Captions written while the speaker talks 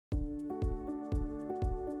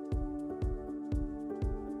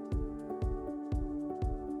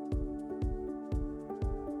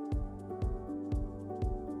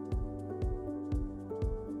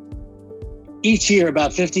Each year,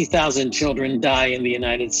 about 50,000 children die in the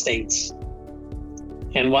United States.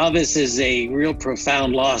 And while this is a real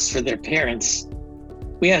profound loss for their parents,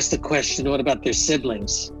 we ask the question, what about their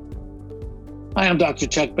siblings? Hi, I'm Dr.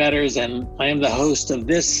 Chuck Betters, and I am the host of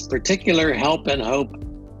this particular Help and Hope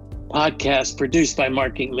podcast produced by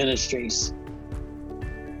Mark Inc. Ministries.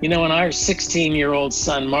 You know, when our 16-year-old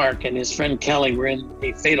son, Mark, and his friend Kelly were in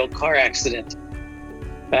a fatal car accident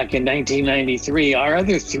back in 1993, our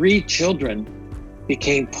other 3 children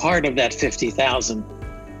became part of that 50,000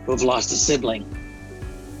 who have lost a sibling.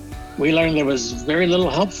 We learned there was very little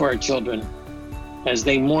help for our children as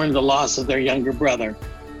they mourned the loss of their younger brother.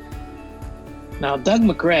 Now, Doug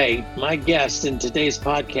McRae, my guest in today's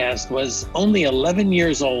podcast, was only 11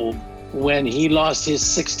 years old when he lost his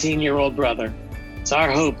 16-year-old brother. It's our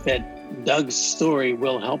hope that Doug's story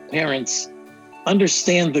will help parents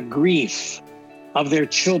understand the grief of their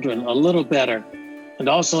children a little better, and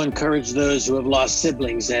also encourage those who have lost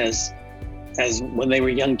siblings as when they were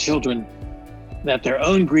young children, that their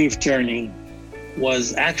own grief journey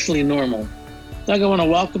was actually normal. Doug, I want to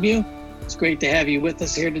welcome you. It's great to have you with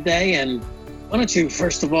us here today. And why don't you,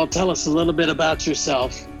 first of all, tell us a little bit about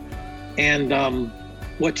yourself and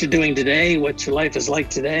what you're doing today, what your life is like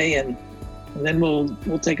today, and then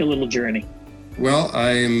we'll take a little journey. Well,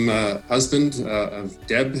 I'm a husband of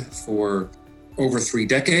Deb for over 3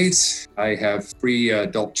 decades. I have 3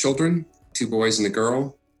 adult children, 2 boys and a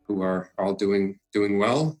girl, who are all doing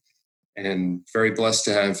well, and very blessed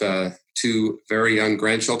to have 2 very young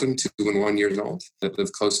grandchildren, 2 and 1 years old, that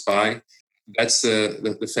live close by. That's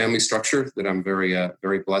the family structure that I'm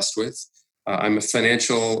very blessed with. I'm a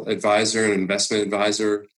financial advisor and investment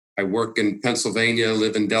advisor. I work in Pennsylvania,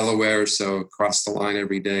 live in Delaware, so cross the line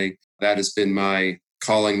every day. That has been my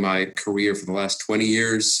calling, my career for the last 20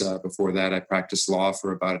 years. Before that, I practiced law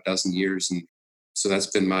for about a dozen years. And so that's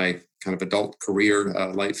been my kind of adult career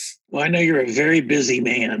life. Well, I know you're a very busy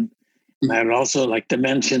man. I would also like to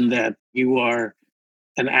mention that you are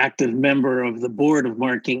an active member of the board of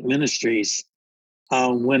Mark Inc. Ministries.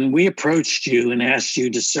 When we approached you and asked you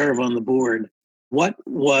to serve on the board, what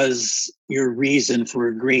was your reason for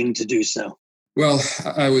agreeing to do so? Well,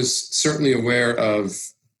 I was certainly aware of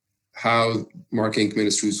how Mark Inc.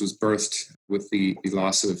 Ministries was birthed with the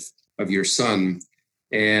loss of your son.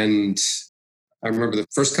 And I remember the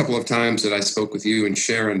first couple of times that I spoke with you and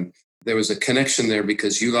Sharon, there was a connection there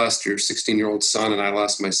because you lost your 16-year-old son and I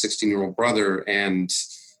lost my 16-year-old brother. And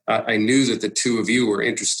I knew that the 2 of you were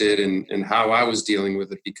interested in how I was dealing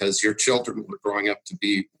with it because your children were growing up to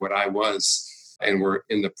be what I was. And we're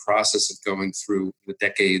in the process of going through the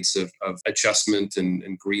decades of adjustment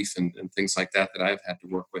and grief and things like that I've had to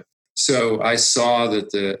work with. So I saw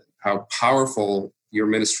that how powerful your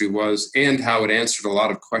ministry was and how it answered a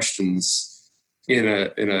lot of questions in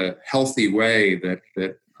a healthy way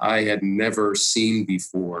that I had never seen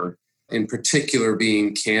before. In particular,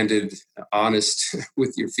 being candid, honest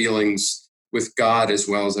with your feelings with God as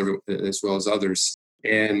well as others.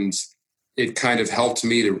 And it kind of helped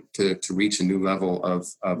me to reach a new level of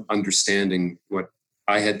understanding what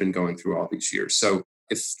I had been going through all these years. So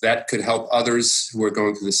if that could help others who are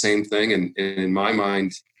going through the same thing, and in my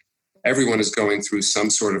mind, everyone is going through some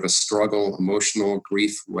sort of a struggle, emotional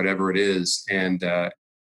grief, whatever it is. And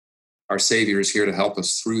our Savior is here to help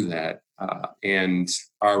us through that. And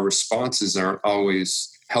our responses aren't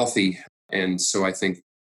always healthy. And so I think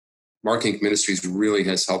Mark Inc. Ministries really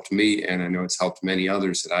has helped me, and I know it's helped many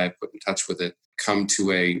others that I have put in touch with it, come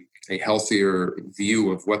to a healthier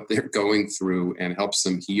view of what they're going through and helps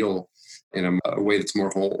them heal in a way that's more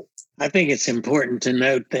whole. I think it's important to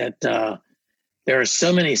note that there are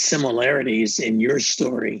so many similarities in your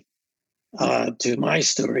story to my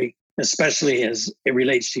story, especially as it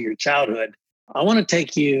relates to your childhood. I want to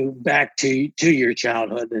take you back to your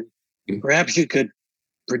childhood, and perhaps you could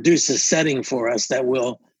produce a setting for us that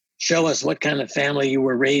will show us what kind of family you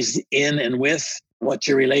were raised in and with, what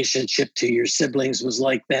your relationship to your siblings was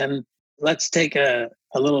like then. Let's take a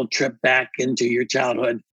little trip back into your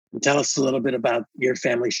childhood and tell us a little bit about your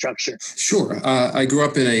family structure. Sure. I grew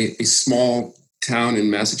up in a small town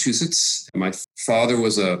in Massachusetts. My father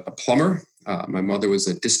was a plumber. My mother was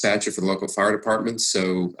a dispatcher for the local fire department.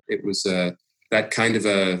 So it was that kind of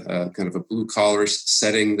a blue collar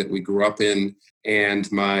setting that we grew up in.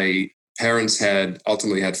 And my parents had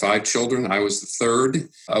ultimately had 5 children. I was the third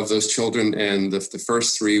of those children, and the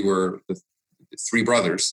first 3 were the 3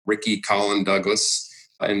 brothers, Ricky, Colin, Douglas,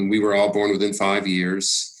 and we were all born within 5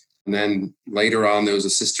 years. And then later on, there was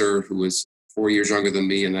a sister who was 4 years younger than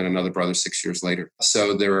me, and then another brother 6 years later.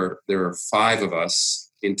 So there are 5 of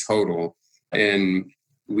us in total. And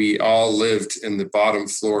We all lived in the bottom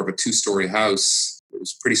floor of a 2-story house. It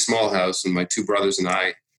was a pretty small house, and my 2 brothers and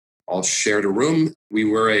I all shared a room. We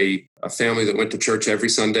were a family that went to church every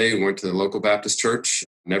Sunday. We went to the local Baptist church,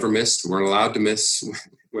 never missed, weren't allowed to miss,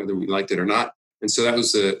 whether we liked it or not. And so that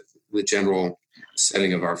was the general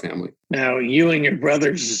setting of our family. Now, you and your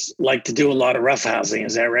brothers like to do a lot of roughhousing,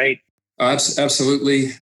 is that right?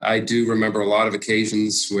 Absolutely. I do remember a lot of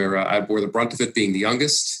occasions where I bore the brunt of it, being the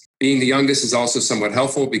youngest. Being the youngest is also somewhat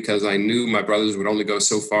helpful because I knew my brothers would only go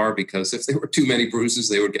so far, because if there were too many bruises,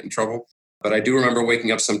 they would get in trouble. But I do remember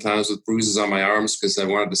waking up sometimes with bruises on my arms because I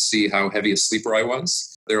wanted to see how heavy a sleeper I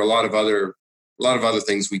was. There are a lot of other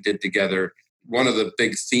things we did together. One of the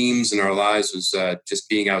big themes in our lives was just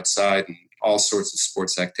being outside and all sorts of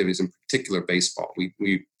sports activities, in particular baseball.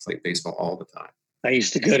 We played baseball all the time. I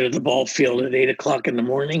used to go to the ball field at 8:00 in the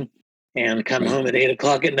morning and come home at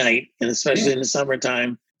 8:00 at night, and especially in the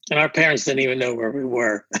summertime. And our parents didn't even know where we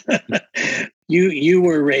were. You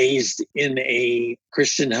were raised in a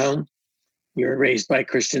Christian home. You were raised by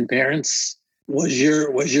Christian parents. Was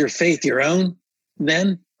your faith your own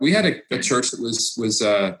then? We had a church that was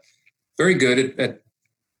very good at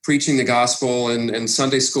preaching the gospel, and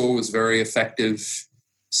Sunday school was very effective.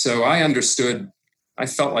 So I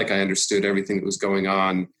felt like I understood everything that was going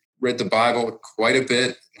on, read the Bible quite a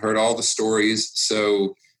bit, heard all the stories.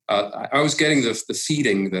 So I was getting the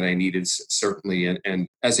feeding that I needed, certainly. And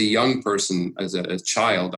as a young person, as a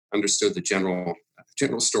child, I understood the general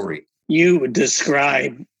story. You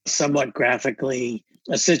describe somewhat graphically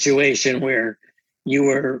a situation where you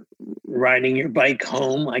were riding your bike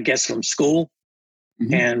home, I guess, from school.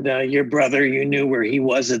 Mm-hmm. And your brother, you knew where he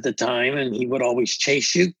was at the time, and he would always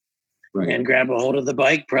chase you. Right. And grab a hold of the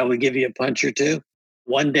bike, probably give you a punch or two.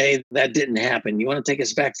 One day that didn't happen. You want to take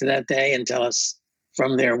us back to that day and tell us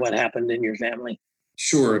from there what happened in your family?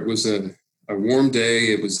 Sure. It was a warm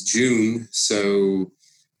day. It was June. So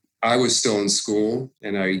I was still in school,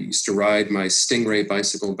 and I used to ride my Stingray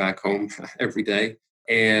bicycle back home every day.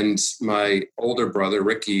 And my older brother,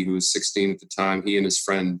 Ricky, who was 16 at the time, he and his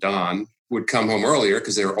friend Don would come home earlier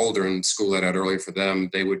because they were older and school let out earlier for them.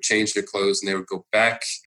 They would change their clothes and they would go back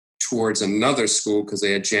towards another school because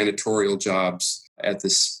they had janitorial jobs at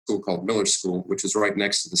this school called Miller School, which is right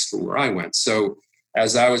next to the school where I went. So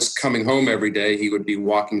as I was coming home every day, he would be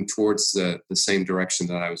walking towards the same direction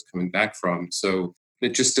that I was coming back from. So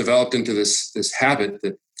it just developed into this habit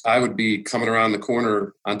that I would be coming around the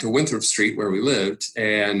corner onto Winthrop Street where we lived,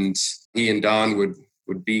 and he and Don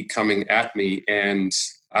would be coming at me, and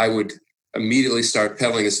I would immediately start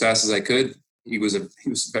pedaling as fast as I could. He was a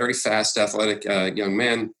very fast, athletic young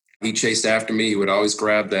man. He chased after me. He would always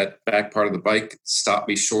grab that back part of the bike, stop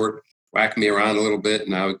me short, whack me around a little bit,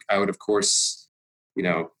 and I would of course,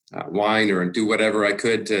 whine or do whatever I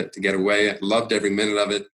could to get away. I loved every minute of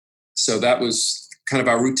it. So that was kind of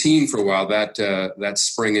our routine for a while, that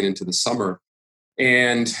spring and into the summer.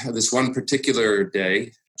 And this one particular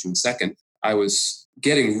day, June 2nd, I was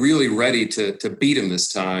getting really ready to beat him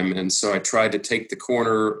this time. And so I tried to take the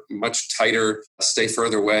corner much tighter, stay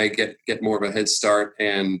further away, get more of a head start.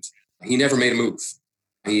 And he never made a move.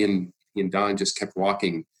 He and Don just kept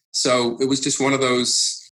walking. So it was just one of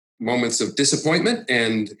those moments of disappointment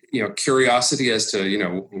and, curiosity as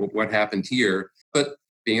to, what happened here. But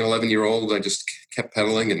being an 11-year-old, I just kept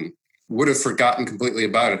pedaling and would have forgotten completely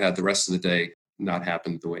about it had the rest of the day not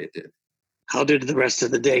happened the way it did. How did the rest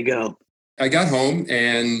of the day go? I got home,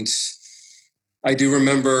 and I do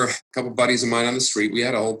remember a couple buddies of mine on the street. We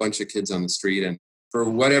had a whole bunch of kids on the street, and for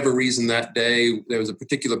whatever reason that day, there was a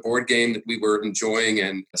particular board game that we were enjoying,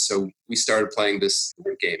 and so we started playing this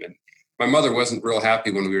board game. And my mother wasn't real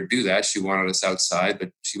happy when we would do that. She wanted us outside,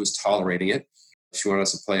 but she was tolerating it. She wanted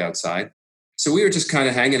us to play outside. So we were just kind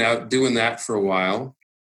of hanging out, doing that for a while.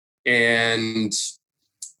 And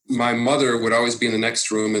my mother would always be in the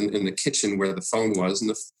next room in the kitchen where the phone was. And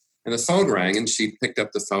the phone rang, and she picked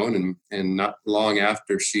up the phone. And not long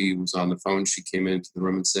after she was on the phone, she came into the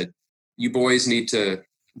room and said, "You boys need to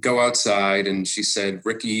go outside." And she said,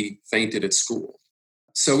 "Ricky fainted at school."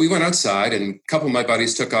 So we went outside, and a couple of my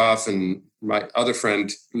buddies took off. And my other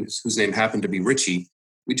friend, whose name happened to be Richie,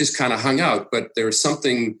 we just kind of hung out. But there was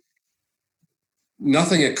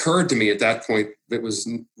nothing occurred to me at that point that was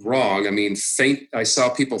wrong. I mean, I saw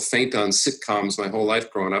people faint on sitcoms my whole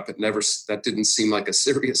life growing up. That didn't seem like a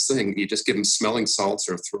serious thing. You just give them smelling salts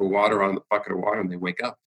or throw water on the bucket of water and they wake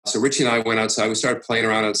up. So Richie and I went outside. We started playing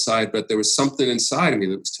around outside, but there was something inside of me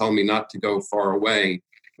that was telling me not to go far away.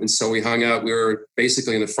 And so we hung out. We were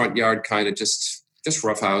basically in the front yard, kind of just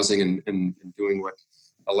roughhousing and doing what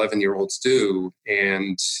 11-year-olds do.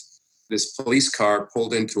 And this police car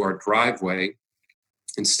pulled into our driveway.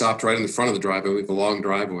 and stopped right in the front of the driveway. We have a long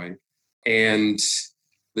driveway. And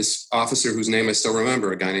this officer, whose name I still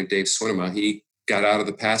remember, a guy named Dave Swinema, he got out of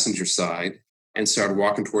the passenger side and started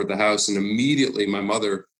walking toward the house. And immediately my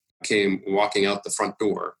mother came walking out the front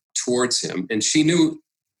door towards him. And she knew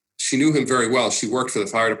him very well. She worked for the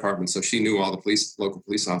fire department, so she knew all the local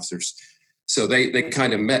police officers. So they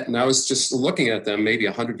kind of met, and I was just looking at them maybe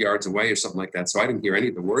 100 yards away or something like that. So I didn't hear any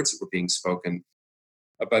of the words that were being spoken.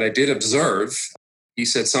 But I did observe, he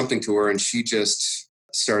said something to her, and she just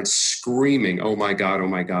started screaming, oh my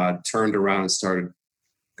God, turned around and started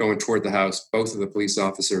going toward the house. Both of the police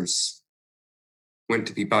officers went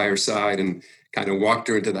to be by her side and kind of walked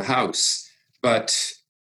her into the house. But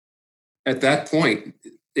at that point,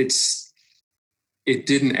 it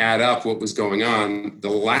didn't add up what was going on. The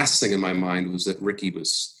last thing in my mind was that Ricky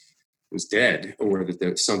was dead, or that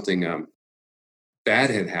there was something bad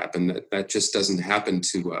had happened. That just doesn't happen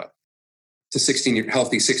to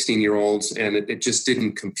healthy 16-year-olds, and it just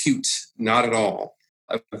didn't compute, not at all.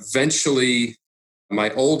 Eventually, my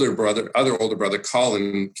other older brother,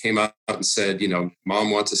 Colin, came out and said,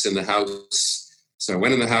 Mom wants us in the house. So I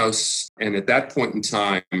went in the house, and at that point in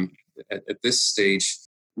time, at this stage,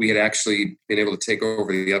 we had actually been able to take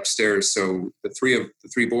over the upstairs. So the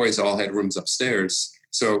three boys all had rooms upstairs.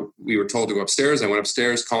 So we were told to go upstairs. I went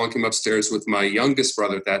upstairs. Colin came upstairs with my youngest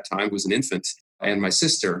brother at that time, who was an infant, and my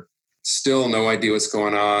sister. Still no idea what's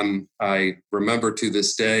going on. I remember to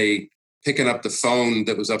this day picking up the phone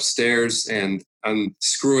that was upstairs and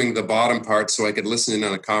unscrewing the bottom part so I could listen in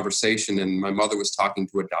on a conversation. And my mother was talking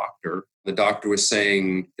to a doctor. The doctor was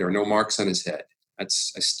saying there are no marks on his head. I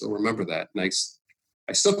still remember that. And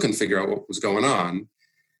I still couldn't figure out what was going on.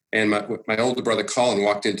 And my older brother, Colin,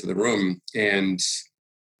 walked into the room. And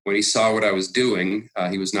when he saw what I was doing,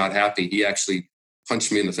 he was not happy. He actually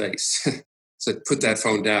punched me in the face. Said, put that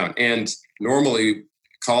phone down. And normally,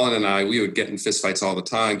 Colin and we would get in fistfights all the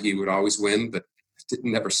time. He would always win, but it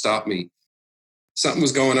never stopped me. Something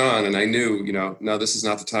was going on, and I knew, no, this is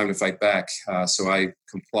not the time to fight back. So I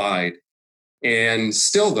complied. And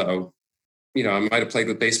still, though, I might have played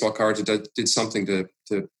with baseball cards or did something to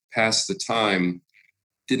pass the time.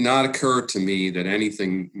 Did not occur to me that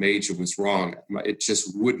anything major was wrong. It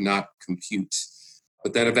just would not compute.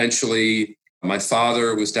 But then eventually, my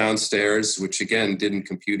father was downstairs, which again didn't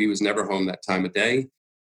compute. He was never home that time of day.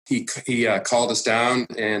 He called us down,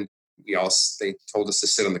 and they told us to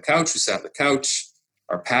sit on the couch. We sat on the couch.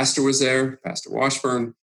 Our pastor was there, Pastor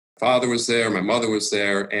Washburn. Father was there. My mother was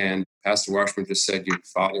there, and Pastor Washburn just said, "Your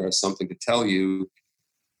father has something to tell you."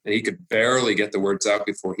 And he could barely get the words out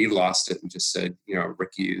before he lost it and just said,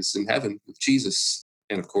 Ricky is in heaven with Jesus.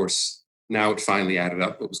 And of course, now it finally added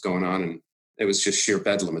up what was going on, and it was just sheer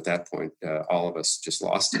bedlam at that point. All of us just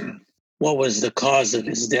lost it. What was the cause of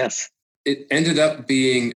his death? It ended up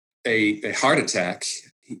being a heart attack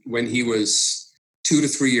when he was 2 to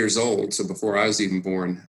 3 years old. So before I was even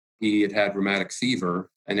born, he had rheumatic fever,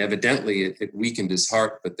 and evidently it weakened his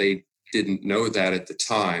heart, but they didn't know that at the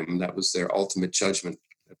time. That was their ultimate judgment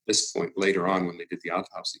at this point later on when they did the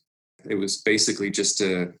autopsy. It was basically just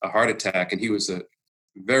a heart attack, and he was a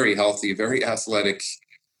very healthy, very athletic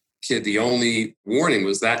kid. The only warning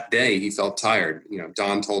was that day he felt tired.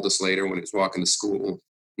 Don told us later when he was walking to school,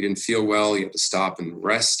 he didn't feel well. He had to stop and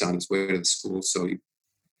rest on his way to the school. So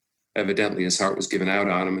evidently his heart was giving out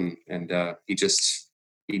on him, and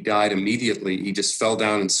he died immediately. He just fell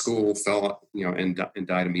down in school, and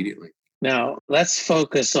died immediately. Now let's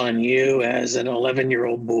focus on you as an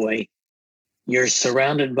 11-year-old boy. You're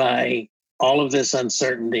surrounded by all of this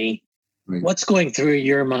uncertainty. Right. What's going through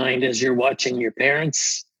your mind as you're watching your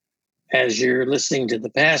parents, as you're listening to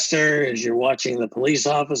the pastor, as you're watching the police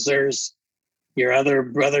officers, your other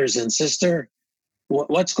brothers and sister?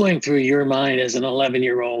 What's going through your mind as an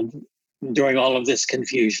 11-year-old during all of this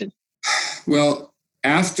confusion? Well,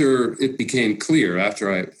 after it became clear,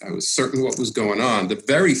 after I was certain what was going on, the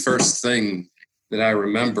very first thing that I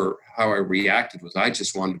remember how I reacted was I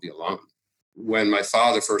just wanted to be alone. When my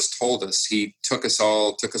father first told us, he took us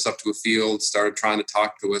up to a field, started trying to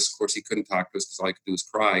talk to us. Of course, he couldn't talk to us because all he could do was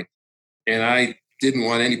cry. And I didn't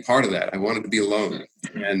want any part of that. I wanted to be alone.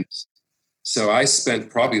 And so I spent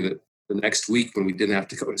probably the next week when we didn't have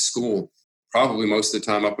to go to school, probably most of the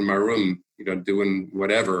time up in my room, doing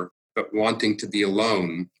whatever, but wanting to be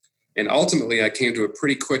alone. And ultimately, I came to a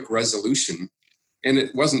pretty quick resolution. And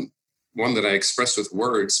it wasn't one that I expressed with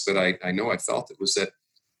words, but I know I felt it was that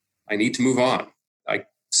I need to move on. I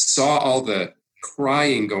saw all the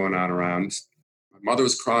crying going on around. My mother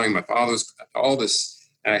was crying, my father was, all this.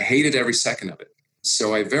 And I hated every second of it.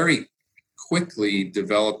 So I very quickly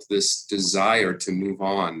developed this desire to move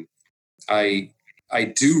on. I I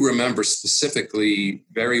do remember specifically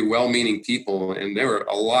very well-meaning people, and there were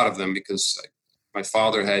a lot of them because my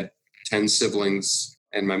father had 10 siblings,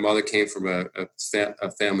 and my mother came from a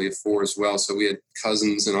family of 4 as well. So we had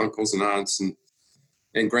cousins and uncles and aunts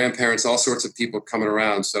and grandparents, all sorts of people coming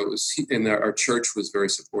around. So it was, and our church was very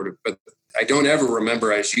supportive. But I don't ever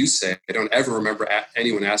remember, as you say, I don't ever remember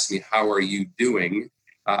anyone asking me, how are you doing?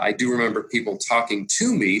 I do remember people talking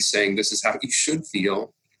to me saying, this is how you should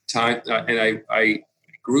feel. And I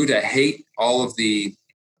grew to hate all of the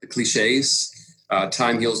cliches.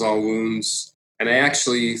 Time heals all wounds. And I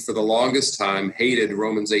actually, for the longest time, hated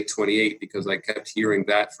Romans 8:28 because I kept hearing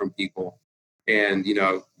that from people. And,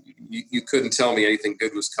 you couldn't tell me anything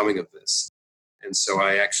good was coming of this. And so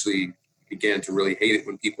I actually began to really hate it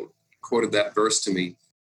when people quoted that verse to me.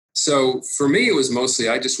 So for me, it was mostly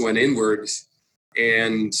I just went inward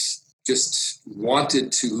and just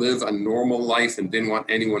wanted to live a normal life and didn't want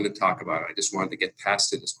anyone to talk about it. I just wanted to get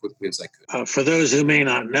past it as quickly as I could. For those who may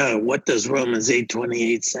not know, what does Romans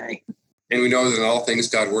 8:28 say? And we know that in all things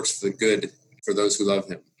God works for the good for those who love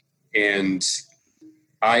him. And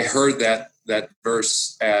I heard that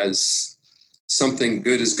verse as something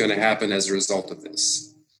good is going to happen as a result of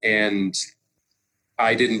this. And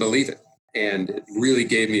I didn't believe it. And it really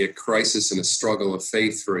gave me a crisis and a struggle of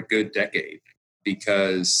faith for a good decade,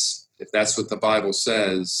 because if that's what the Bible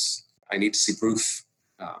says, I need to see proof.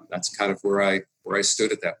 That's kind of where I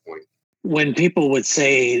stood at that point. When people would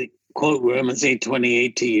say, quote Romans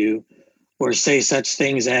 8:28 to you, or say such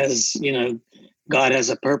things as, God has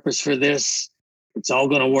a purpose for this, it's all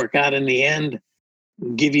going to work out in the end,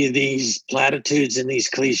 give you these platitudes and these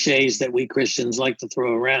cliches that we Christians like to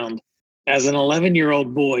throw around. As an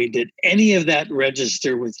 11-year-old boy, did any of that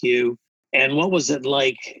register with you? And what was it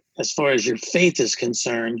like as far as your faith is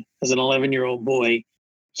concerned as an 11-year-old boy,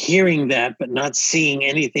 hearing that but not seeing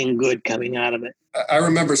anything good coming out of it? I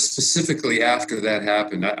remember specifically after that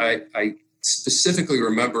happened, I specifically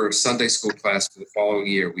remember a Sunday school class for the following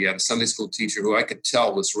year. We had a Sunday school teacher who I could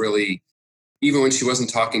tell was really, even when she wasn't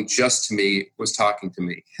talking just to me, was talking to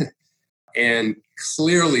me and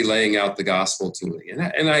clearly laying out the gospel to me.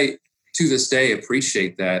 And I, to this day,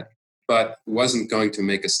 appreciate that, but wasn't going to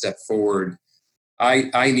make a step forward.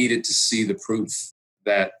 I needed to see the proof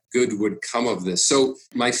that good would come of this. So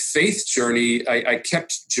my faith journey, I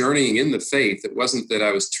kept journeying in the faith. It wasn't that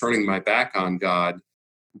I was turning my back on God,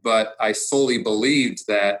 but I fully believed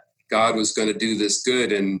that God was going to do this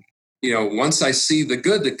good. And, once I see the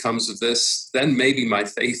good that comes of this, then maybe my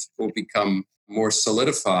faith will become more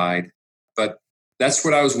solidified. But that's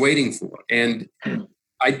what I was waiting for. And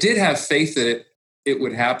I did have faith that it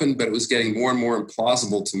would happen, but it was getting more and more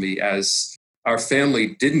implausible to me as our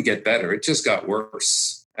family didn't get better. It just got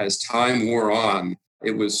worse. As time wore on,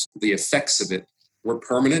 it was the effects of it were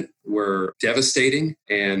permanent, were devastating.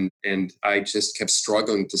 And I just kept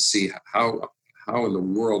struggling to see how in the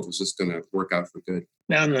world was this going to work out for good.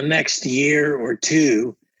 Now, in the next year or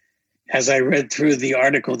two, as I read through the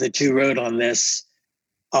article that you wrote on this,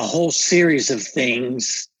 a whole series of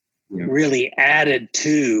things really added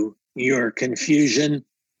to your confusion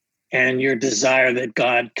and your desire that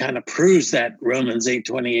God kind of proves that Romans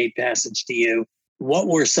 8:28 passage to you. What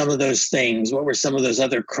were some of those things? What were some of those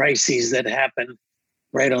other crises that happened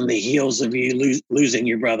right on the heels of you losing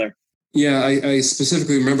your brother? Yeah, I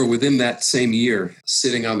specifically remember within that same year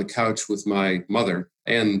sitting on the couch with my mother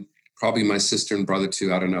and probably my sister and brother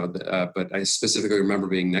too. I don't know. But I specifically remember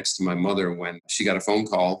being next to my mother when she got a phone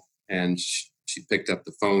call and she picked up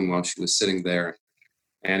the phone while she was sitting there.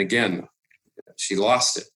 And again, she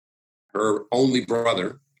lost it. Her only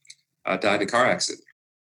brother died in a car accident.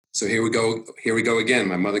 So here we go again.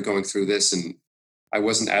 My mother going through this, and I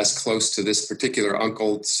wasn't as close to this particular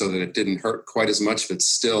uncle so that it didn't hurt quite as much, but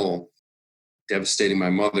still devastating my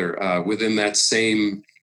mother. Within that same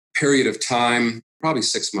period of time, probably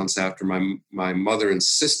 6 months after, my mother and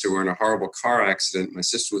sister were in a horrible car accident. My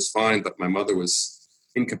sister was fine, but my mother was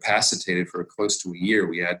incapacitated for close to a year.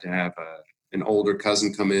 We had to have an older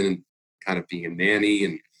cousin come in and kind of be a nanny.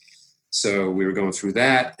 And so we were going through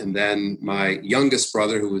that. And then my youngest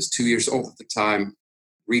brother, who was 2 years old at the time,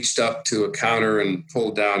 reached up to a counter and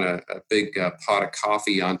pulled down a big pot of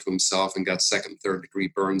coffee onto himself and got second, third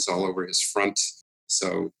degree burns all over his front.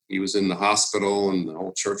 So he was in the hospital and the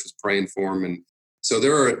whole church was praying for him. And so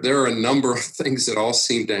there are a number of things that all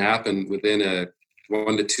seemed to happen within a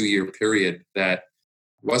 1 to 2 year period that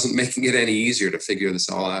wasn't making it any easier to figure this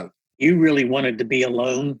all out. You really wanted to be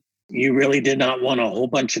alone. You really did not want a whole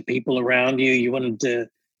bunch of people around you. You wanted to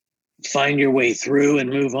find your way through and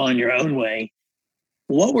move on your own way.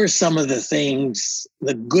 What were some of the things,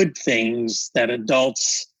 the good things that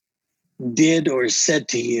adults did or said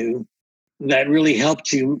to you that really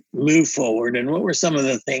helped you move forward? And what were some of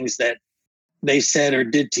the things that they said or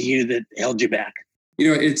did to you that held you back?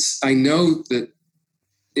 I know that,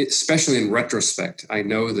 especially in retrospect, I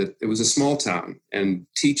know that it was a small town, and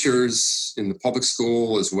teachers in the public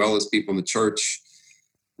school, as well as people in the church,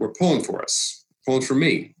 were pulling for us, pulling for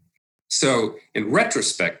me. So in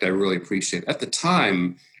retrospect, I really appreciate it. At the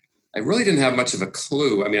time, I really didn't have much of a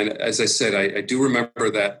clue. I mean, as I said, I do remember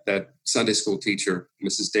that Sunday school teacher,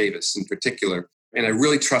 Mrs. Davis in particular, and I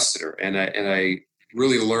really trusted her, and I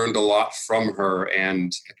really learned a lot from her,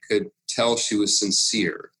 and I could tell she was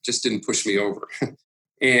sincere, just didn't push me over.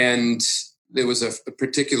 And there was a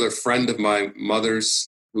particular friend of my mother's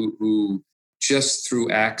who just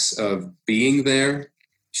through acts of being there,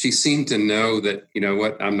 she seemed to know that, you know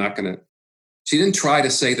what, she didn't try to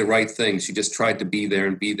say the right thing. She just tried to be there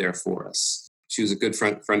and be there for us. She was a good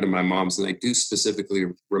friend of my mom's, and I do specifically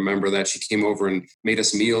remember that. She came over and made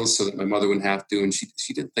us meals so that my mother wouldn't have to, and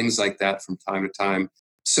she did things like that from time to time.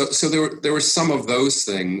 So there were some of those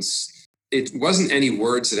things. It wasn't any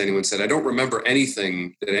words that anyone said. I don't remember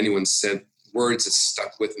anything that anyone said, words that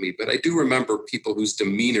stuck with me, but I do remember people whose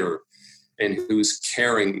demeanor and whose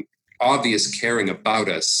obvious caring about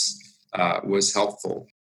us was helpful.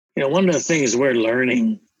 One of the things we're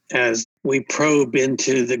learning as we probe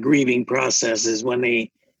into the grieving process is when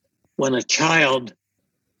a child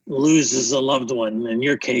loses a loved one, in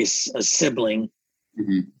your case, a sibling,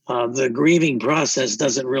 the grieving process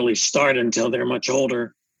doesn't really start until they're much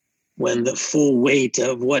older, when the full weight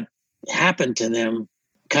of what happened to them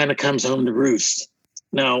kind of comes home to roost.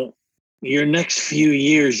 Now, your next few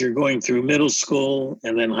years, you're going through middle school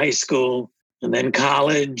and then high school and then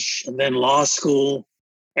college and then law school.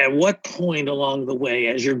 At what point along the way,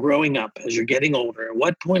 as you're growing up, as you're getting older, at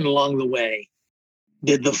what point along the way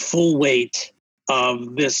did the full weight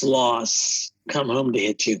of this loss come home to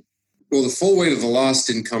hit you? Well, the full weight of the loss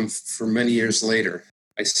didn't come for many years later.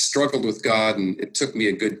 I struggled with God, and it took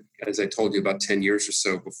me as I told you, about 10 years or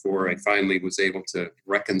so before I finally was able to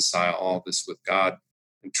reconcile all this with God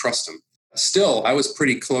and trust Him. Still, I was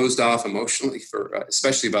pretty closed off emotionally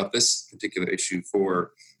especially about this particular issue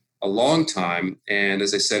for a long time. And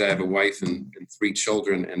as I said, I have a wife and 3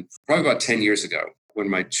 children. And probably about 10 years ago, when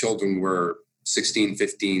my children were 16,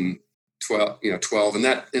 15, 12, in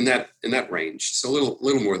that range. So a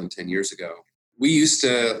little more than 10 years ago. We used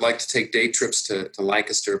to like to take day trips to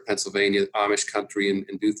Lancaster, Pennsylvania, Amish country,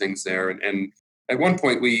 and do things there. And at one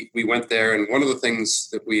point we went there, and one of the things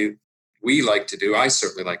that we like to do, I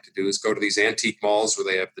certainly like to do, is go to these antique malls where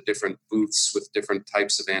they have the different booths with different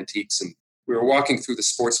types of antiques. And we were walking through the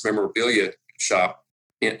sports memorabilia shop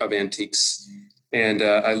of antiques, and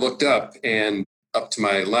I looked up, and up to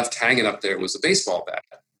my left, hanging up there, was a baseball bat.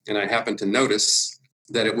 And I happened to notice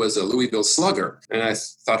that it was a Louisville Slugger. And I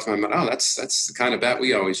thought to my mind, that's the kind of bat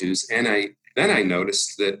we always use. And then I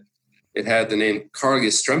noticed that it had the name Carl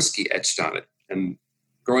Yastrzemski etched on it. And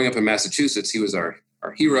growing up in Massachusetts, he was our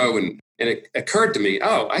hero. And it occurred to me,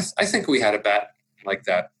 I think we had a bat like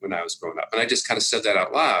that when I was growing up. And I just kind of said that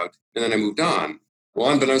out loud. And then I moved on. Well,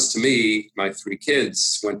 unbeknownst to me, my 3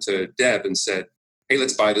 kids went to Deb and said, hey,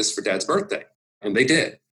 let's buy this for Dad's birthday. And they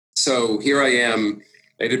did. So here I am.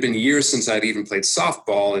 It had been years since I'd even played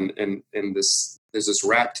softball, and there's this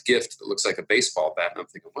wrapped gift that looks like a baseball bat. And I'm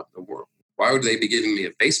thinking, what in the world? Why would they be giving me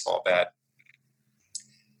a baseball bat?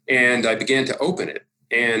 And I began to open it.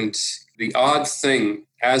 And the odd thing,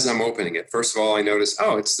 as I'm opening it, first of all, I noticed,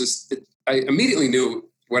 it's this. I immediately knew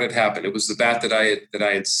what had happened. It was the bat that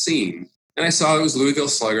I had seen. And I saw it was Louisville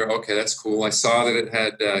Slugger. Okay, that's cool. I saw that it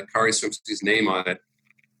had Carl Yastrzemski's name on it.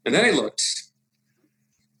 And then I looked.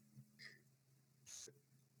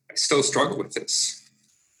 I still struggle with this.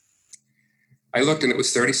 I looked, and it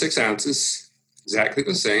was 36 ounces, exactly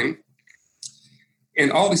the same.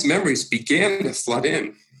 And all these memories began to flood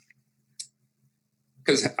in.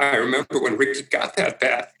 Because I remember when Ricky got that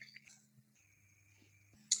bat,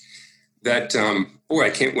 that, I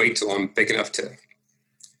can't wait till I'm big enough to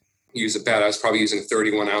use a bat. I was probably using a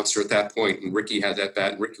 31 ouncer at that point, and Ricky had that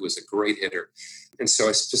bat, and Ricky was a great hitter. And so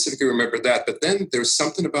I specifically remember that. But then there was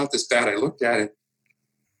something about this bat. I looked at it,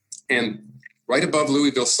 and right above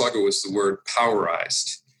Louisville Slugger was the word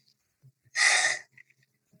powerized.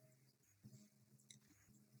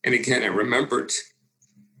 And again, I remembered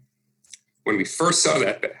when we first saw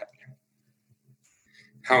that bat,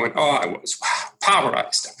 how in awe I was. Wow,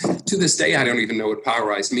 powerized. To this day, I don't even know what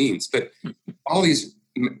powerized means. But all these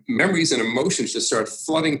memories and emotions just started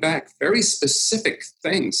flooding back, very specific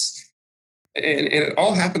things. And it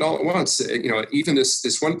all happened all at once. Even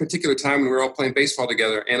this one particular time when we were all playing baseball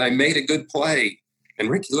together, and I made a good play, And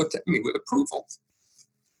Ricky looked at me with approval.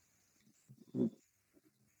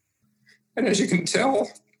 And as you can tell,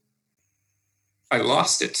 I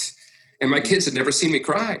lost it. And my kids had never seen me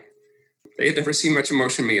cry. They had never seen much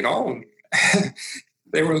emotion in me at all.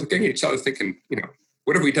 They were looking at each other thinking,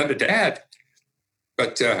 what have we done to Dad?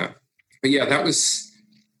 But yeah, that was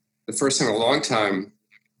the first time in a long time.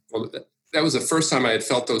 Well, that was the first time I had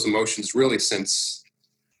felt those emotions really since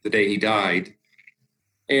the day he died.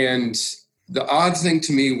 And the odd thing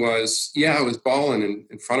to me was, I was bawling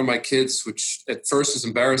in front of my kids, which at first was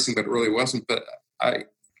embarrassing, but it really wasn't. But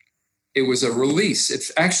it was a release.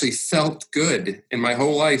 It actually felt good. In my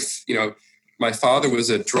whole life, my father was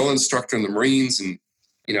a drill instructor in the Marines, and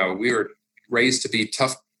we were raised to be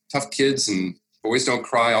tough kids, and boys don't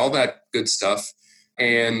cry, all that good stuff.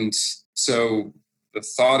 And so the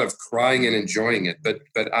thought of crying and enjoying it,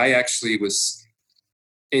 but I actually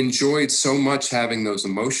enjoyed so much having those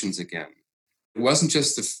emotions again. It wasn't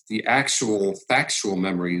just the actual factual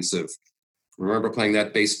memories of remember playing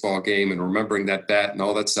that baseball game and remembering that bat and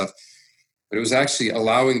all that stuff, but it was actually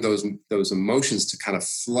allowing those emotions to kind of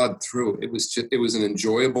flood through. It was an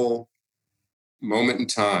enjoyable moment in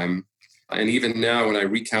time. And even now, when I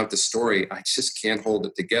recount the story, I just can't hold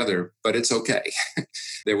it together, but it's okay.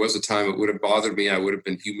 There was a time it would have bothered me. I would have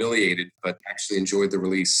been humiliated, but actually enjoyed the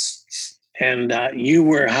release. And you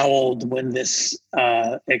were how old when this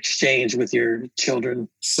exchange with your children?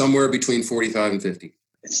 Somewhere between 45 and 50.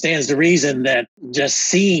 It stands to reason that just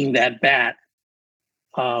seeing that bat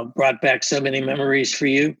brought back so many memories for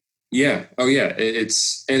you. Yeah. Oh, yeah.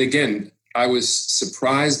 And again, I was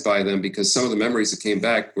surprised by them because some of the memories that came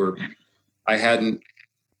back were, I didn't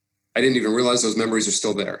even realize those memories are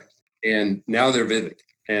still there. And now they're vivid.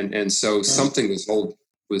 And so something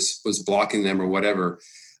was blocking them or whatever.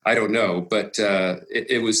 I don't know. But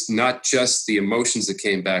it was not just the emotions that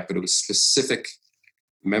came back, but it was specific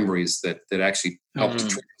memories that actually helped to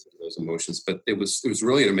trigger those emotions. But it was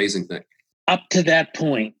really an amazing thing. Up to that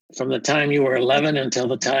point, from the time you were 11 until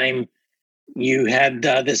the time you had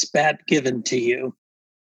this bat given to you,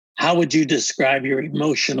 how would you describe your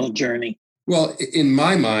emotional journey? Well, in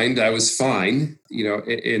my mind, I was fine.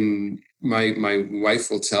 My wife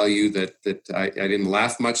will tell you that I didn't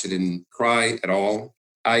laugh much. I didn't cry at all.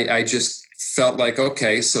 I just felt like,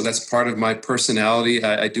 okay, so that's part of my personality.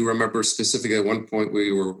 I do remember specifically at one point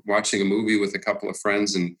we were watching a movie with a couple of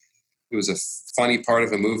friends, and it was a funny part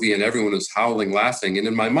of a movie and everyone was howling, laughing. And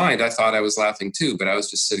in my mind, I thought I was laughing too, but I was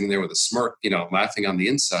just sitting there with a smirk, laughing on the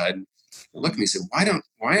inside. Look at me and said,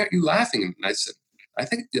 why aren't you laughing? And I said, I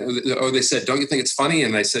think, they said, don't you think it's funny?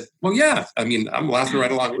 And I said, well, yeah, I'm laughing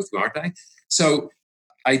right along with you, aren't I? So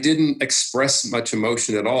I didn't express much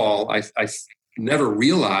emotion at all. I never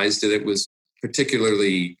realized that it was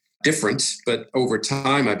particularly different, but over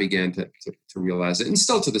time I began to realize it. And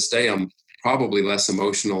still to this day, I'm probably less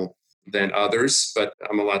emotional than others, but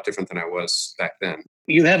I'm a lot different than I was back then.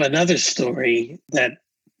 You have another story that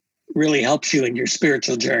really helps you in your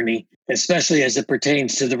spiritual journey, especially as it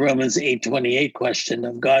pertains to the Romans 8:28 question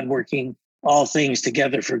of God working all things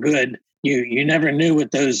together for good. You never knew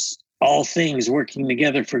what those all things working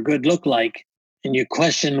together for good look like, and you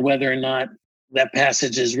questioned whether or not that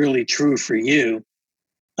passage is really true for you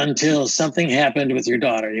until something happened with your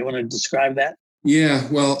daughter. You want to describe that? Yeah,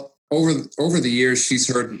 well, over the years, she's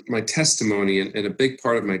heard my testimony, and a big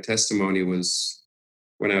part of my testimony was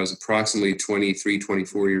when I was approximately 23,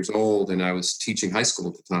 24 years old, and I was teaching high school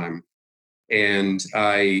at the time. And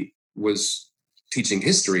I was teaching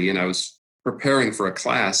history, and I was preparing for a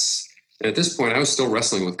class. And at this point, I was still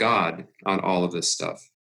wrestling with God on all of this stuff.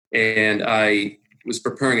 And I was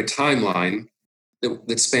preparing a timeline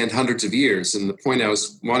that spanned hundreds of years. And the point I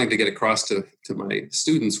was wanting to get across to my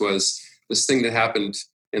students was this thing that happened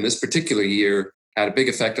in this particular year had a big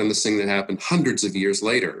effect on this thing that happened hundreds of years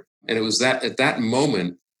later. And it was that at that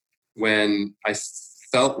moment when I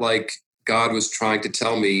felt like God was trying to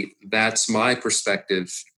tell me, that's my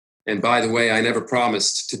perspective. And by the way, I never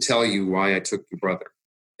promised to tell you why I took your brother.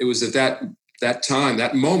 It was at that time,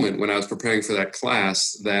 that moment when I was preparing for that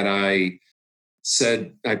class that I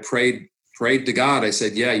said, I prayed to God. I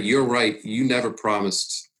said, yeah, you're right. You never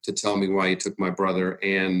promised to tell me why you took my brother,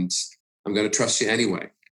 and I'm going to trust you anyway.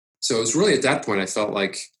 So it was really at that point I felt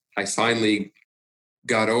like I finally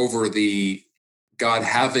got over the God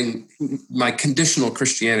having my conditional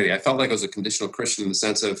Christianity. I felt like I was a conditional Christian in the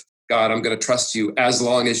sense of, God, I'm going to trust you as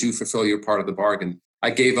long as you fulfill your part of the bargain.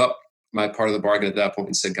 I gave up my part of the bargain at that point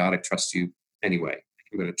and said, God, I trust you anyway.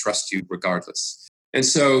 I'm going to trust you regardless. And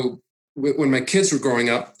so when my kids were growing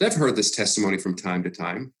up, they've heard this testimony from time to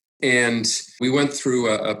time. And we went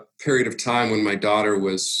through a period of time when my daughter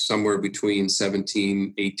was somewhere between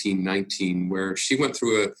 17, 18, 19, where she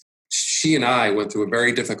and I went through a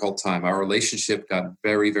very difficult time. Our relationship got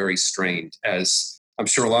very, very strained, as I'm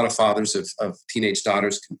sure a lot of fathers of teenage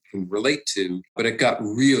daughters can relate to, but it got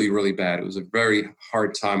really, really bad. It was a very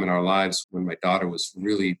hard time in our lives when my daughter was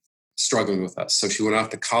really struggling with us. So she went off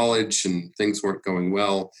to college and things weren't going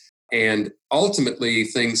well. And ultimately,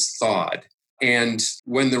 things thawed. And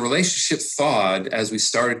when the relationship thawed, as we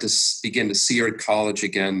started to begin to see her at college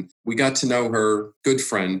again, we got to know her good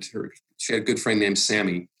friend. She had a good friend named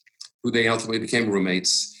Sammy, who they ultimately became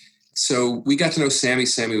roommates. So we got to know Sammy.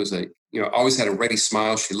 Sammy was always had a ready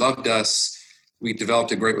smile. She loved us. We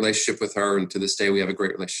developed a great relationship with her. And to this day, we have a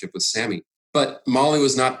great relationship with Sammy. But Molly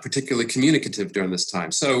was not particularly communicative during this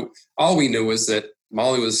time. So all we knew was that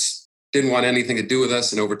Molly didn't want anything to do with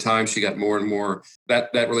us. And over time, she got more and more,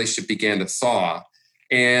 that relationship began to thaw.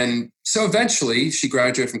 And so eventually she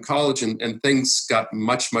graduated from college and things got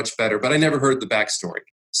much, much better. But I never heard the backstory.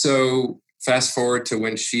 So fast forward to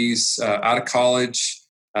when she's out of college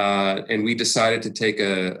and we decided to take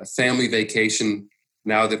a family vacation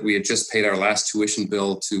now that we had just paid our last tuition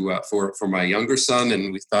bill for my younger son.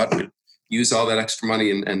 And we thought we'd use all that extra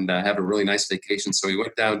money and have a really nice vacation. So we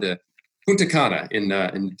went down to Punta Cana in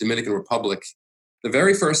the Dominican Republic. The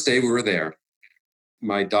very first day we were there,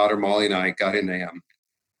 my daughter Molly and I got in a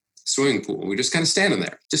swimming pool. We were just kind of standing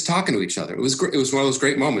there, just talking to each other. It was great. It was one of those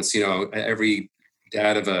great moments. Every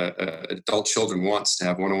dad of adult children wants to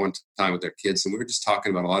have one-on-one time with their kids, and we were just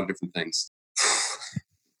talking about a lot of different things.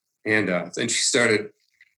 And then she started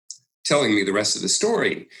telling me the rest of the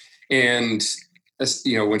story. And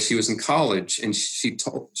when she was in college, and she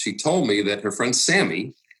told me that her friend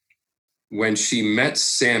Sammy, when she met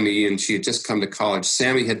Sammy and she had just come to college,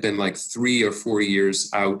 Sammy had been like 3 or 4 years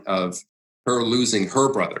out of her losing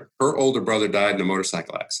her brother. Her older brother died in a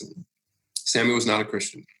motorcycle accident. Sammy was not a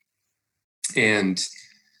Christian. And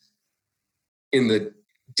in the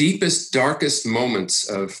deepest, darkest moments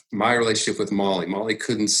of my relationship with Molly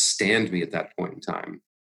couldn't stand me at that point in time.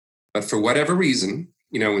 But for whatever reason,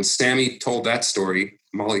 when Sammy told that story,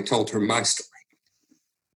 Molly told her my story.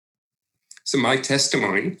 So my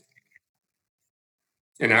testimony,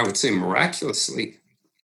 and I would say miraculously,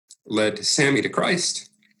 led Sammy to Christ.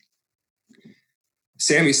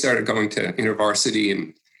 Sammy started going to InterVarsity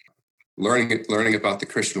and learning about the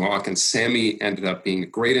Christian walk, and Sammy ended up being a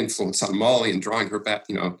great influence on Molly and drawing her back,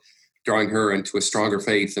 drawing her into a stronger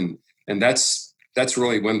faith, and that's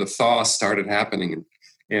really when the thaw started happening.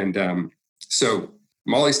 And so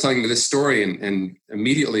Molly's telling me this story, and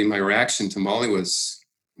immediately my reaction to Molly was,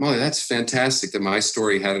 Molly, that's fantastic that my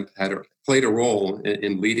story had played a role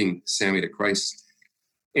in leading Sammy to Christ.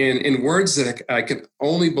 And in words that I can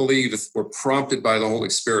only believe were prompted by the Holy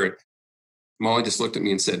Spirit, Molly just looked at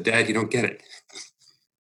me and said, Dad, you don't get it.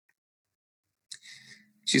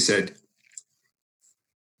 She said,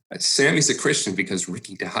 Sammy's a Christian because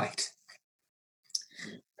Ricky died.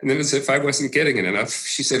 And then as if I wasn't getting it enough,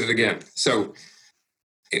 she said it again. So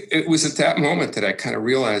it was at that moment that I kind of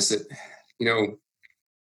realized that,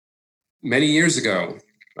 many years ago,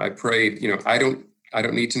 I prayed, I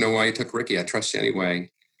don't need to know why you took Ricky. I trust you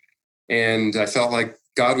anyway. And I felt like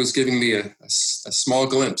God was giving me a small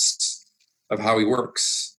glimpse of how he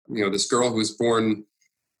works. This girl who was born,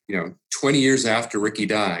 20 years after Ricky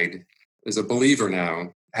died is a believer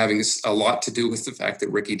now, having a lot to do with the fact that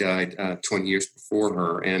Ricky died 20 years before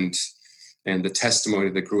her and the testimony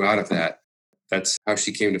that grew out of that. That's how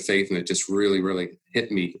she came to faith. And it just really, really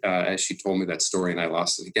hit me as she told me that story, and I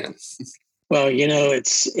lost it again. Well,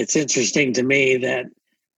 it's interesting to me that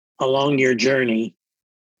along your journey,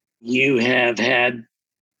 you have had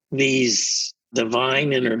these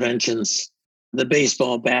divine interventions. The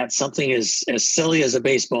baseball bat, something as silly as a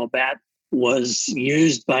baseball bat, was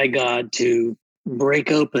used by God to break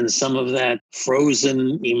open some of that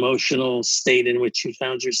frozen emotional state in which you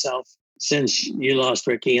found yourself since you lost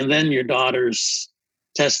Ricky. And then your daughter's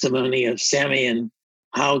testimony of Sammy and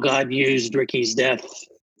how God used Ricky's death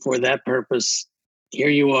for that purpose. Here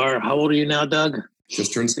you are. How old are you now, Doug?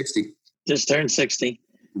 Just turned 60. Just turned 60.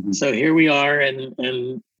 Mm-hmm. So here we are,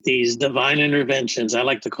 and these divine interventions, I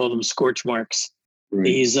like to call them scorch marks. Right.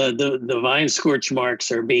 These the divine scorch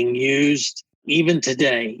marks are being used even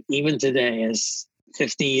today, as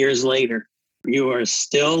 50 years later, you are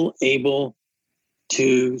still able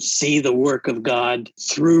to see the work of God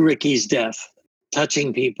through Ricky's death,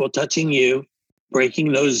 touching people, touching you,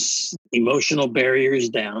 breaking those emotional barriers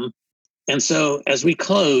down. And so as we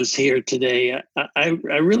close here today, I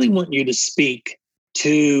really want you to speak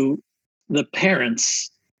to the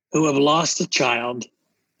parents who have lost a child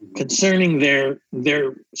concerning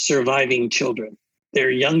their surviving children, their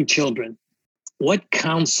young children. What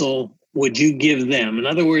counsel would you give them? In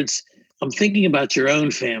other words, I'm thinking about your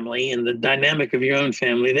own family and the dynamic of your own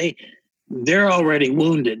family. They're already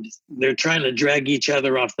wounded. They're trying to drag each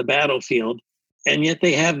other off the battlefield. And yet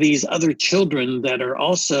they have these other children that are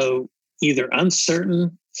also either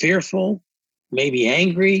uncertain, fearful, maybe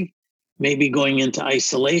angry, maybe going into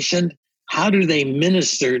isolation. How do they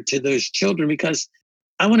minister to those children? Because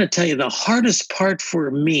I want to tell you, the hardest part for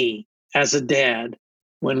me as a dad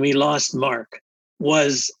when we lost Mark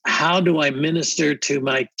was, how do I minister to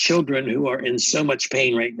my children who are in so much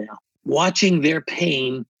pain right now? Watching their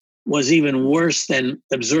pain was even worse than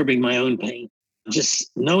absorbing my own pain.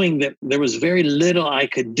 Just knowing that there was very little I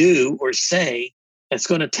could do or say that's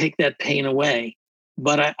going to take that pain away.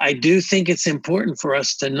 But I do think it's important for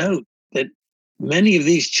us to note that many of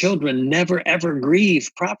these children never, ever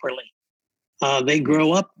grieve properly. They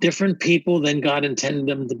grow up different people than God intended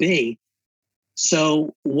them to be.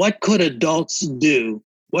 So what could adults do?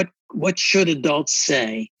 What should adults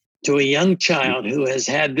say to a young child who has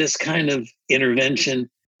had this kind of intervention,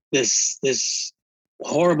 this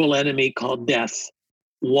horrible enemy called death,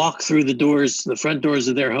 walk through the front doors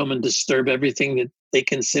of their home and disturb everything that they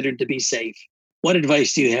considered to be safe? What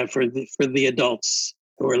advice do you have for the adults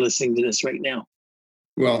who are listening to this right now?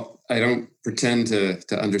 Well, I don't pretend to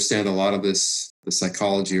understand a lot of this, the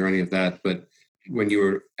psychology or any of that, but when you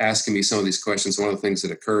were asking me some of these questions, one of the things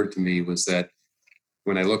that occurred to me was that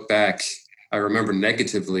when I look back, I remember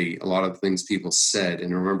negatively a lot of things people said,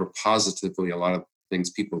 and I remember positively a lot of things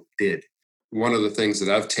people did. One of the things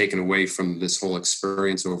that I've taken away from this whole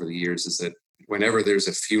experience over the years is that whenever there's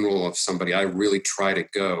a funeral of somebody, I really try to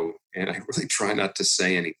go, and I really try not to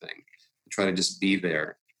say anything. I try to just be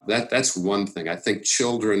there. That's one thing. I think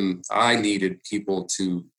children, I needed people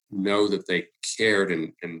to know that they cared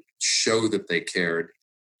and show that they cared.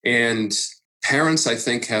 And parents, I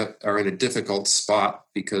think, are in a difficult spot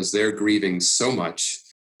because they're grieving so much.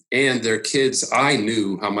 And their kids, I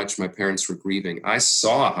knew how much my parents were grieving. I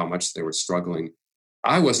saw how much they were struggling.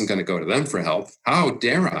 I wasn't going to go to them for help. How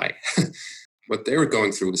dare I? What they were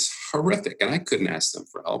going through was horrific, and I couldn't ask them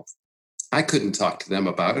for help. I couldn't talk to them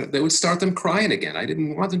about it. They would start them crying again. I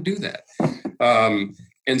didn't want to do that.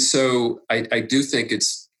 And so I do think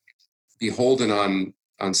it's beholden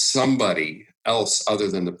on somebody else other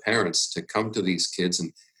than the parents to come to these kids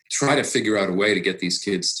and try to figure out a way to get these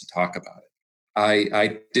kids to talk about it.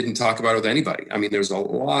 I didn't talk about it with anybody. I mean, there's a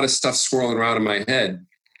lot of stuff swirling around in my head,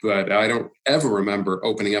 but I don't ever remember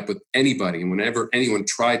opening up with anybody. And whenever anyone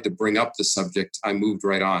tried to bring up the subject, I moved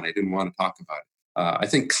right on. I didn't want to talk about it. I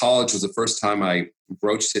think college was the first time I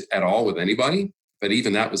broached it at all with anybody, but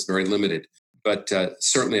even that was very limited. But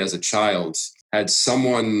certainly as a child, had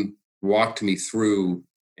someone walked me through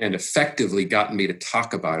and effectively gotten me to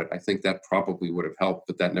talk about it, I think that probably would have helped,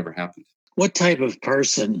 but that never happened. What type of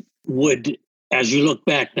person would, as you look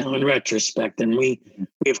back now in retrospect, and we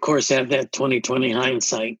of course have that 2020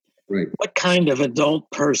 hindsight, right? What kind of adult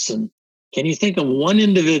person, can you think of one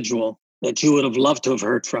individual that you would have loved to have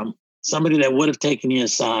heard from? Somebody that would have taken you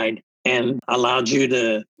aside and allowed you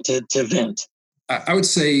to vent? I would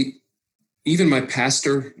say even my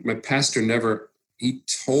pastor never, he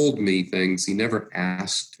told me things. He never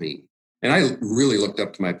asked me. And I really looked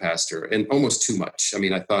up to my pastor, and almost too much. I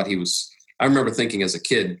mean, I thought I remember thinking as a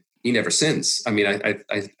kid, he never sins. I mean,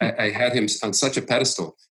 I had him on such a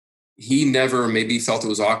pedestal. He never maybe felt it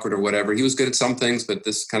was awkward or whatever. He was good at some things, but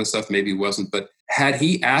this kind of stuff maybe wasn't. But had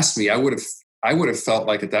he asked me, I would have felt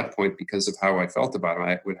like at that point, because of how I felt about him,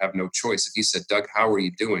 I would have no choice. If he said, "Doug, how are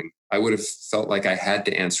you doing?" I would have felt like I had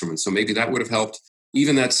to answer him. And so maybe that would have helped.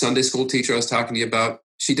 Even that Sunday school teacher I was talking to you about,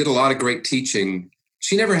 she did a lot of great teaching.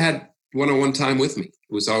 She never had one-on-one time with me.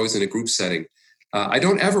 It was always in a group setting. I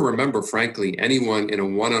don't ever remember, frankly, anyone in a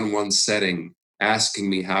one-on-one setting asking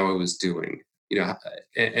me how I was doing.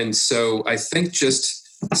 And so I think just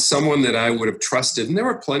someone that I would have trusted, and there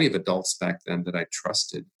were plenty of adults back then that I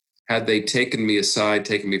trusted, had they taken me aside,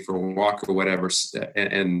 taken me for a walk or whatever,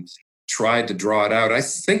 and tried to draw it out, I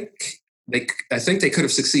think they could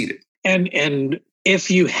have succeeded. And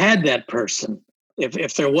if you had that person,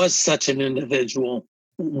 if there was such an individual,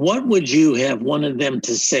 what would you have wanted them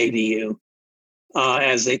to say to you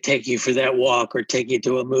as they take you for that walk or take you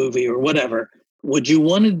to a movie or whatever? Would you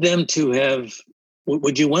want them to have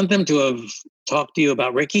talked to you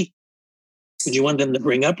about Ricky? Would you want them to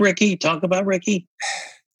bring up Ricky, talk about Ricky?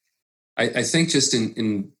 I think just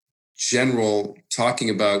in general, talking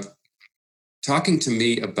to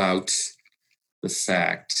me about the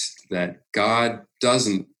fact that God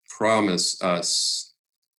doesn't promise us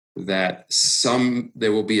that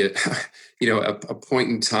there will be a point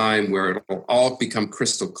in time where it'll all become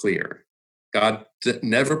crystal clear. God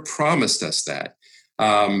never promised us that.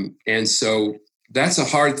 And so that's a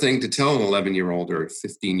hard thing to tell an 11-year-old or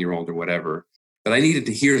 15-year-old or whatever, but I needed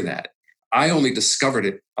to hear that. I only discovered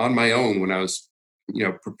it on my own when I was,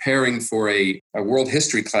 preparing for a world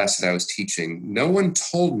history class that I was teaching. No one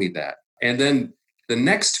told me that. And then the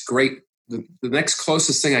next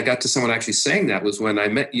closest thing I got to someone actually saying that was when I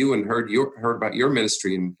met you and heard about your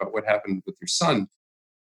ministry and about what happened with your son.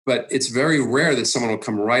 But it's very rare that someone will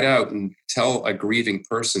come right out and tell a grieving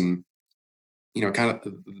person, kind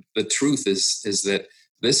of the truth is that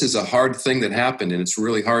this is a hard thing that happened and it's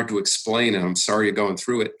really hard to explain. And I'm sorry you're going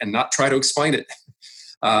through it, and not try to explain it.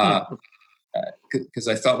 Because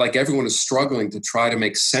I felt like everyone was struggling to try to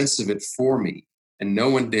make sense of it for me. And no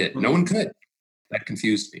one did. No one could. That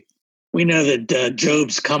confused me. We know that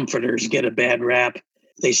Job's comforters get a bad rap.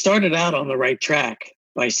 They started out on the right track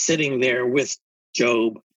by sitting there with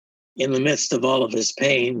Job in the midst of all of his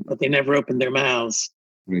pain, but they never opened their mouths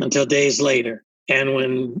until days later.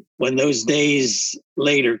 And when those days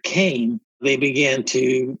later came, they began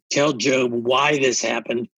to tell Job why this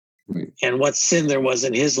happened and what sin there was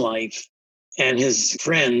in his life. And his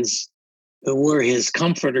friends, who were his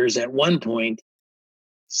comforters at one point,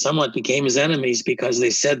 somewhat became his enemies because they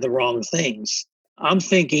said the wrong things. I'm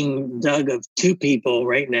thinking, Doug, of two people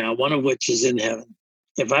right now, one of which is in heaven.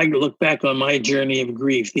 If I look back on my journey of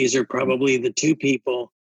grief, these are probably the two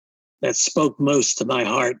people that spoke most to my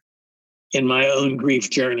heart in my own grief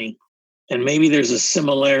journey. And maybe there's a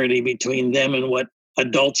similarity between them and what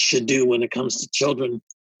adults should do when it comes to children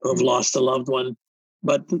who have lost a loved one.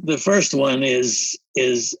 But the first one is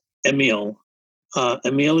Emil.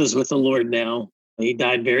 Emil is with the Lord now. He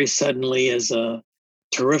died very suddenly as a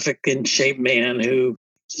terrific in shape man who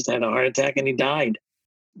just had a heart attack and he died.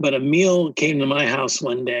 But Emil came to my house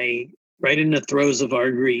one day, right in the throes of our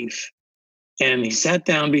grief. And he sat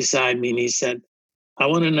down beside me and he said, I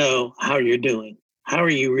want to know how you're doing. How are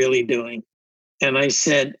you really doing? And I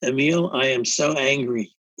said, Emil, I am so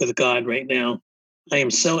angry with God right now. I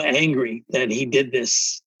am so angry that he did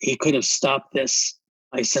this. He could have stopped this.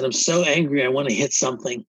 I said, I'm so angry. I want to hit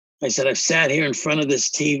something. I said, I've sat here in front of this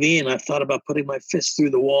TV and I've thought about putting my fist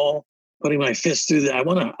through the wall, putting my fist through I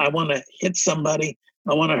want to hit somebody.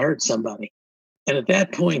 I want to hurt somebody. And at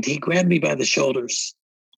that point, he grabbed me by the shoulders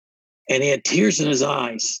and he had tears in his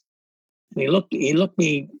eyes. And he looked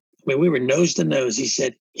me, we were nose to nose. He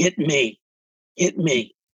said, hit me.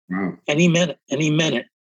 Wow. And he meant it.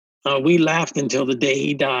 We laughed until the day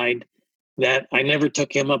he died that I never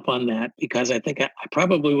took him up on that because I think I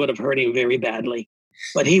probably would have hurt him very badly.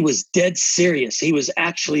 But he was dead serious. He was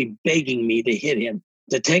actually begging me to hit him,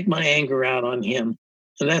 to take my anger out on him.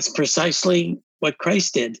 And that's precisely what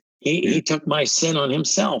Christ did. He took my sin on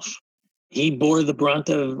himself. He bore the brunt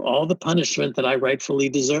of all the punishment that I rightfully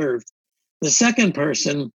deserved. The second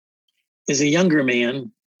person is a younger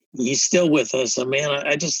man. He's still with us. A man,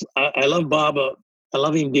 I love Bob. I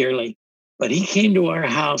love him dearly. But he came to our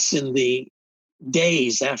house in the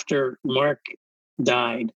days after Mark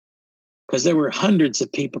died, because there were hundreds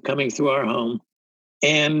of people coming through our home.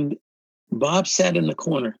 And Bob sat in the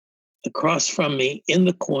corner across from me in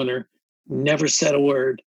the corner, never said a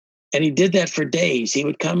word. And he did that for days. He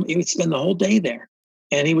would spend the whole day there.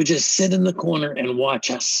 And he would just sit in the corner and watch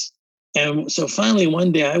us. And so finally,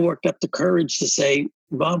 one day I worked up the courage to say,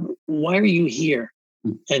 Bob, why are you here?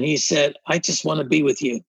 And he said, I just want to be with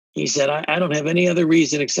you. He said, I don't have any other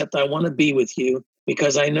reason except I want to be with you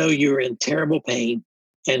because I know you're in terrible pain.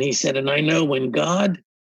 And he said, and I know when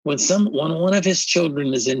one of his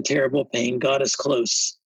children is in terrible pain, God is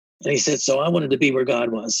close. And he said, so I wanted to be where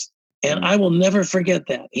God was. And I will never forget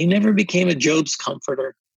that. He never became a Job's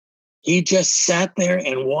comforter. He just sat there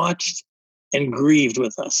and watched and grieved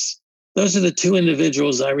with us. Those are the two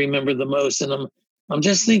individuals I remember the most. And I'm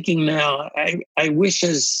just thinking now, I wish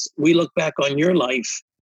as we look back on your life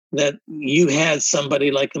that you had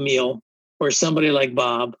somebody like Emil or somebody like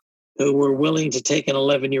Bob who were willing to take an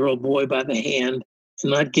 11-year-old boy by the hand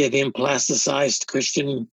and not give him plasticized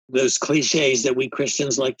Christian, those cliches that we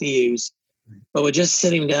Christians like to use, but would just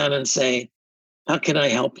sit him down and say, how can I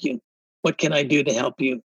help you? What can I do to help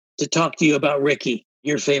you? To talk to you about Ricky,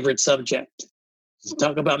 your favorite subject, to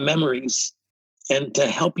talk about memories, and to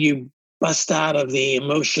help you bust out of the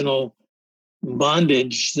emotional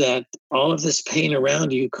bondage that all of this pain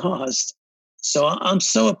around you caused. So I'm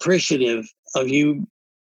so appreciative of you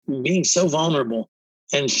being so vulnerable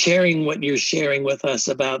and sharing what you're sharing with us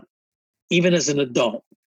about, even as an adult,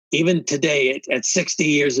 even today at 60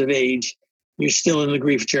 years of age, you're still in the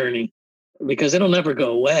grief journey. because it'll never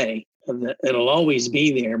go away. It'll always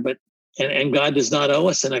be there. But and God does not owe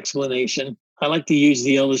us an explanation. I like to use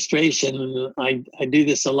the illustration, and I do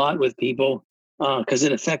this a lot with people because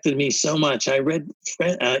it affected me so much. I read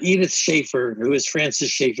Edith Schaefer, who is Francis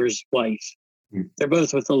Schaeffer's wife. They're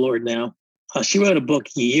both with the Lord now. She wrote a book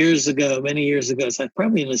years ago, many years ago, it's like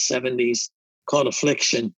probably in the 70s, called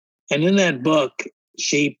Affliction. And in that book,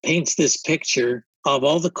 she paints this picture of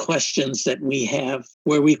all the questions that we have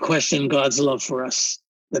where we question God's love for us,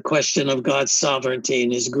 the question of God's sovereignty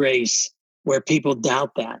and his grace, where people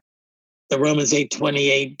doubt that. The Romans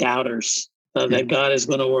 8:28 doubters, that God is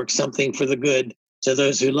going to work something for the good to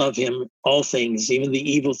those who love him, all things, even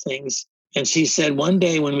the evil things. And she said, one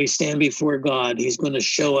day when we stand before God, he's going to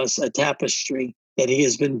show us a tapestry that he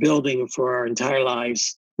has been building for our entire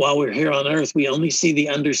lives. While we're here on earth, we only see the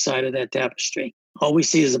underside of that tapestry. All we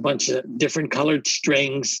see is a bunch of different colored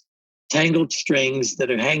strings, tangled strings that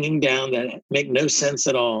are hanging down that make no sense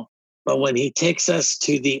at all. But when he takes us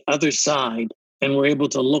to the other side and we're able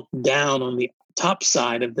to look down on the top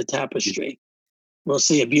side of the tapestry, we'll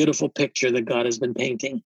see a beautiful picture that God has been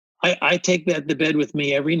painting. I take that to bed with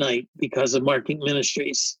me every night because of Mark Inc.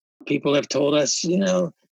 Ministries. People have told us,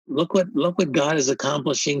 look what God is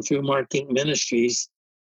accomplishing through Mark Inc. Ministries.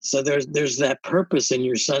 So there's that purpose in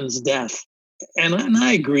your son's death. And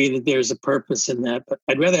I agree that there's a purpose in that, but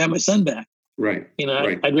I'd rather have my son back. Right.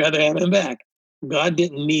 Right. I'd rather have him back. God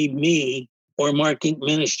didn't need me or Mark Inc.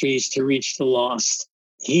 Ministries to reach the lost.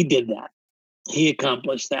 He did that. He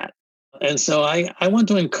accomplished that. And so I want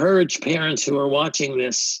to encourage parents who are watching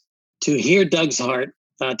this to hear Doug's heart,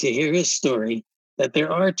 to hear his story, that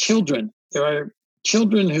there are children. There are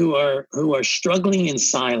children who are struggling in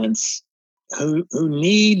silence, who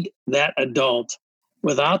need that adult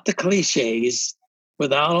without the cliches,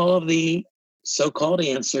 without all of the so-called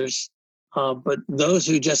answers, but those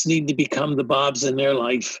who just need to become the Bobs in their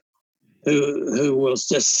life, who will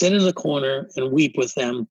just sit in the corner and weep with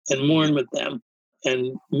them and mourn with them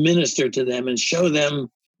and minister to them and show them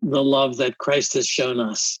the love that Christ has shown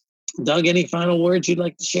us. Doug, any final words you'd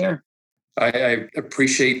like to share? I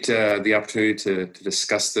appreciate the opportunity to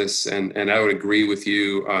discuss this, and I would agree with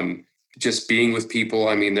you on just being with people.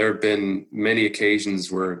 I mean, there have been many occasions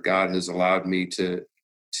where God has allowed me to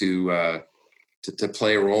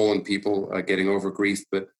play a role in people getting over grief,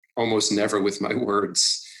 but almost never with my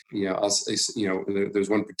words. There's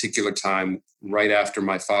one particular time right after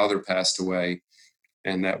my father passed away,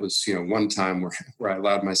 and that was one time where I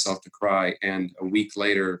allowed myself to cry, and a week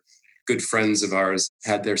later, good friends of ours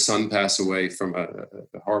had their son pass away from a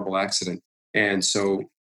horrible accident. And so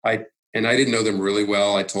I didn't know them really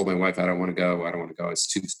well. I told my wife, I don't want to go. It's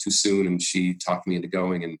too soon. And she talked me into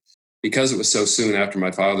going. And because it was so soon after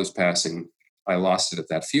my father's passing, I lost it at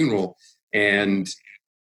that funeral. And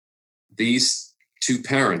these two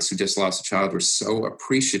parents who just lost a child were so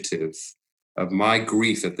appreciative of my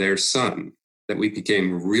grief at their son that we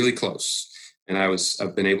became really close. And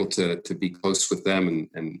I've been able to be close with them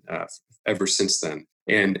and ever since then.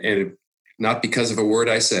 And not because of a word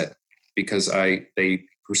I said, because they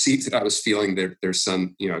perceived that I was feeling their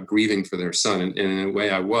son, grieving for their son. And in a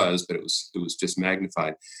way I was, but it was just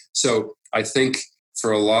magnified. So I think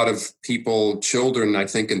for a lot of people, children, I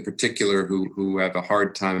think in particular, who have a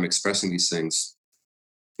hard time expressing these things,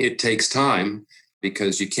 it takes time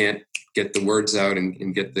because you can't get the words out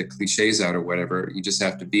and get the cliches out or whatever. You just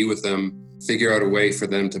have to be with them, figure out a way for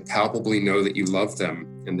them to palpably know that you love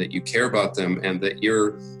them and that you care about them and that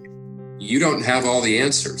you don't have all the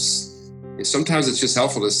answers. And sometimes it's just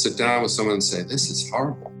helpful to sit down with someone and say, this is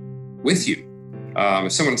horrible, with you.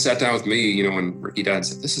 If someone sat down with me, when Ricky died and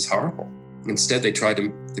said, this is horrible. Instead, they tried to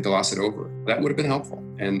gloss it over. That would have been helpful.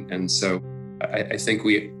 And so I think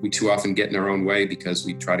we too often get in our own way because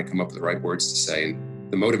we try to come up with the right words to say. And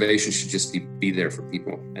the motivation should just be there for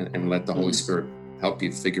people and let the Holy Spirit help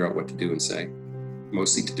you figure out what to do and say,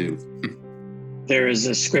 mostly to do. There is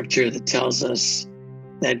a scripture that tells us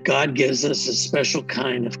that God gives us a special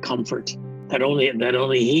kind of comfort that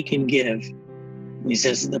only he can give. He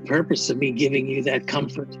says, the purpose of me giving you that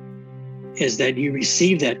comfort is that you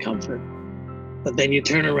receive that comfort, but then you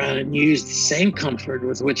turn around and use the same comfort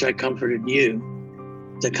with which I comforted you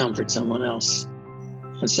to comfort someone else.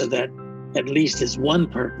 And so that at least is one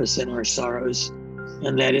purpose in our sorrows,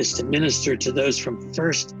 and that is to minister to those from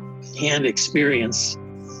first-hand experience.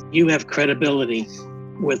 You have credibility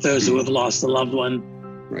with those who have lost a loved one.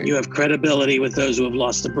 Right. You have credibility with those who have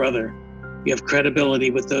lost a brother. You have credibility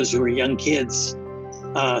with those who are young kids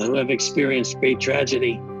who have experienced great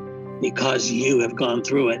tragedy because you have gone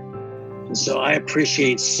through it. And so I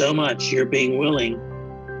appreciate so much your being willing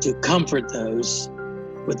to comfort those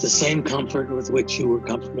with the same comfort with which you were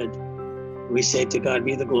comforted. We say to God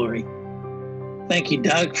be the glory. Thank you,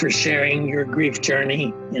 Doug, for sharing your grief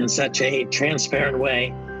journey in such a transparent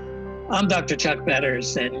way. I'm Dr. Chuck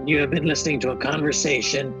Betters, and you have been listening to a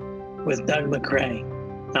conversation with Doug McCrae.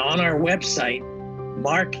 Now, on our website,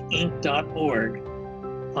 markinc.org,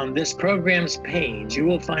 on this program's page, you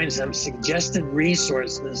will find some suggested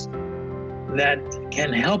resources that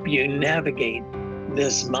can help you navigate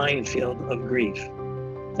this minefield of grief.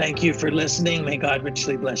 Thank you for listening. May God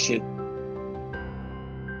richly bless you.